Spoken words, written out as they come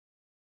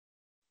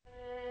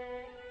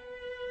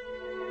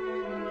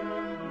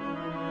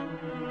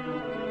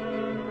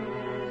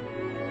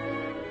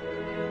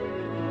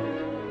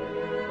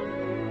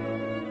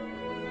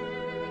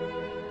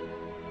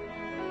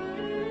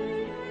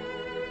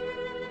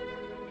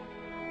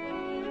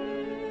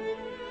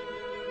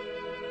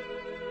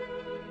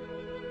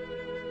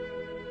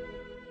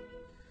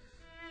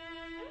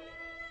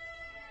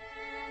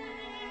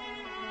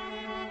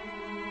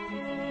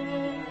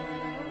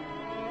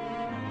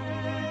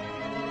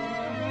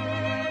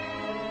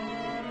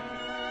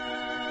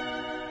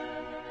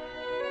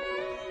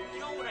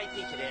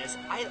is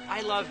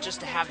I love just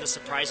to have the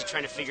surprise of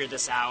trying to figure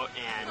this out,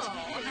 and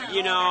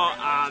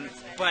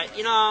but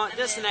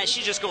this and that.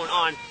 She's just going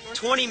on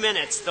 20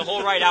 minutes the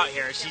whole ride out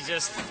here. She's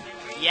just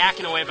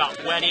yakking away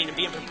about wedding and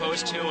being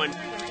proposed to, and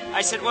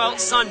I said, well,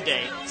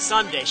 Sunday.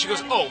 She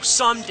goes, oh,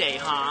 someday,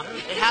 huh?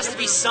 It has to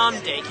be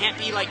someday. It can't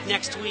be like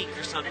next week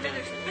or something.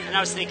 And I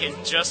was thinking,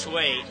 just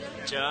wait.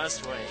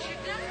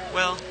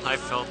 Well, I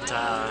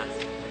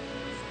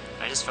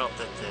just felt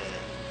that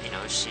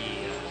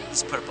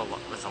she's put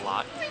up with a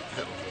lot.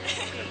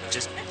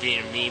 Just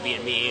being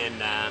me,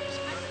 and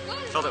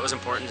felt it was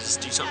important to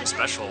just do something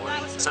special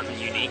and something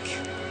unique.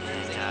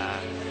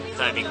 And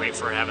thought it'd be great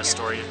for her to have a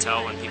story to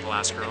tell when people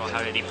ask her, well,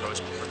 how did he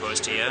propose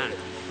to you?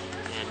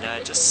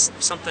 And just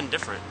something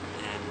different.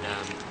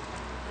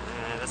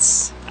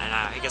 And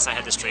I guess I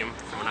had this dream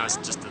from when I was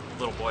just a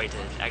little boy to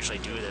actually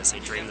do this. I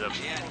dreamed of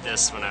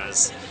this when I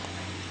was,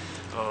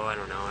 I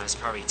don't know, I was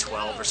probably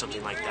 12 or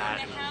something like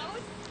that. And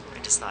I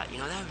just thought,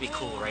 that would be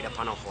cool, right up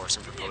on a horse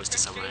and propose to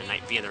someone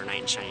and be in their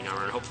knight in shining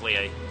armor. And hopefully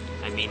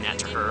I mean that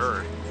to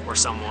her or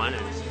someone.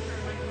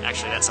 And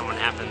actually that someone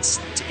happens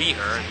to be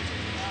her.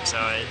 And so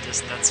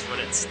that's what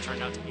it's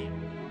turned out to be.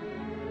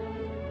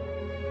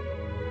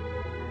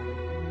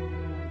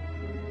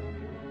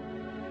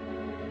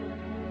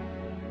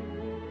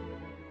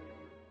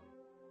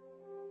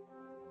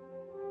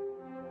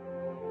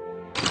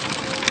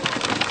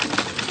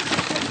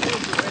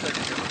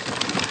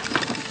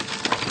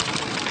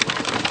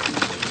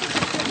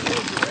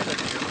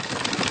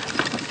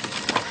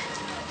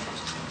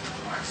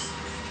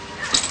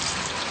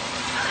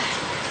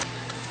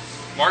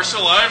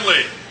 Marshall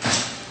Lively.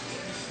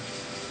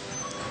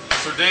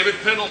 Sir David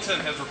Pendleton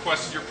has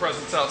requested your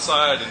presence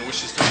outside and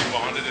wishes to be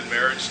bonded in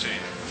marriage to you.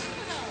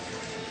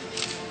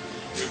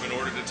 We have been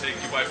ordered to take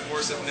you by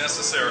force if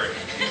necessary.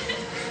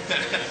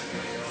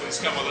 Please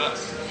come with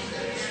us.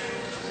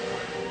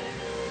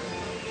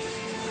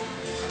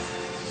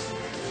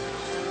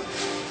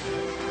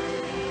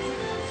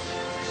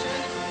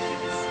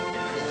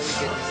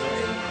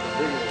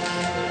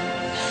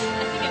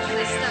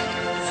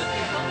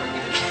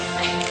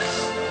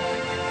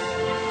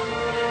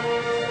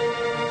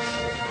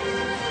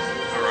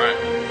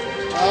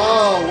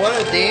 Oh, what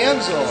a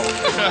damsel!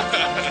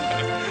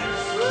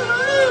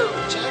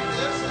 Woohoo! Check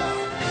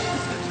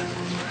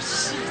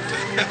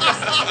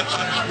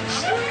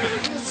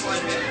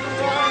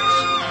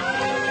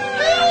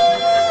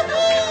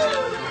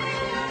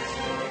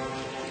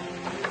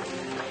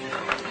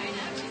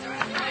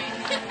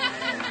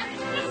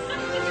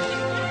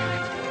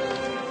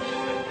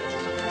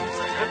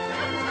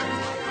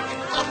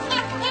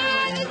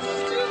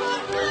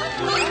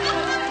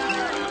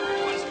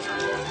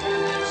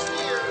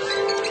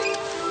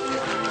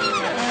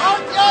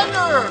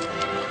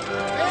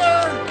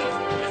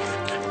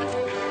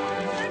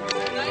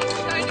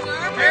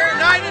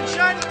Knight in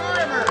shining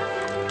armor!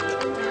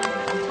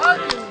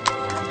 Parking!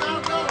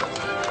 Without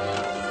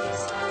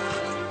notice!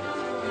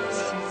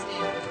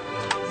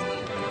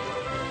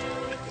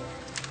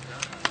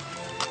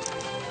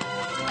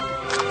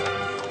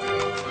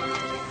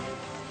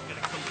 I'm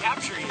gonna come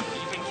capture you.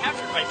 You've been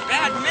captured by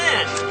bad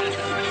men!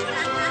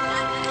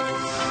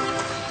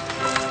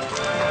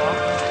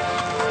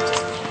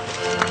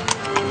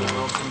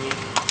 To me,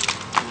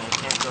 and I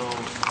can't go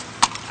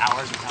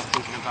hours without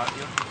thinking about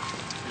you.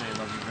 And I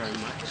love you very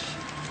much.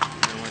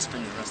 And I want to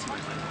spend the rest of my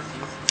life with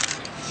you.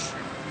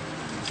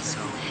 And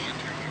so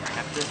I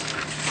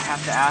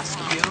have to ask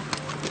of you.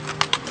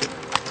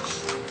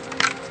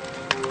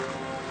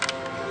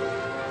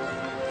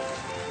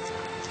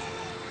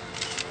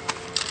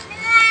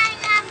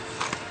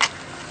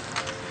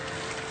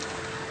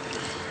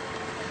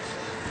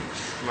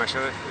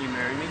 Marsha, will you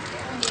marry me?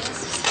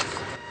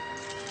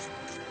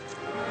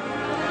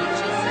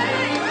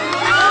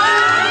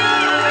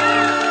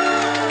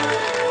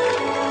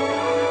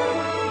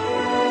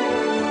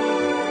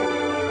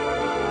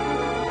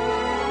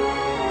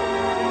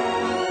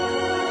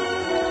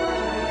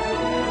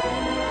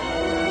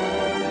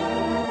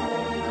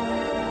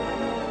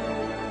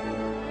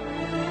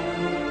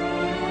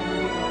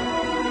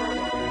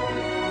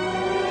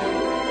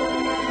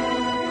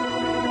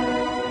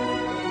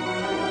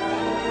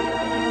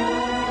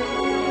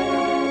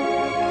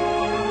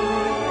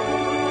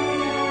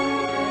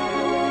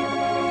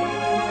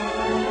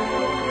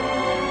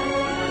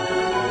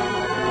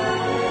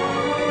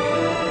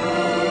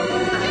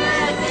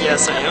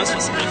 Yes, I am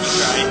supposed to make you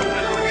cry.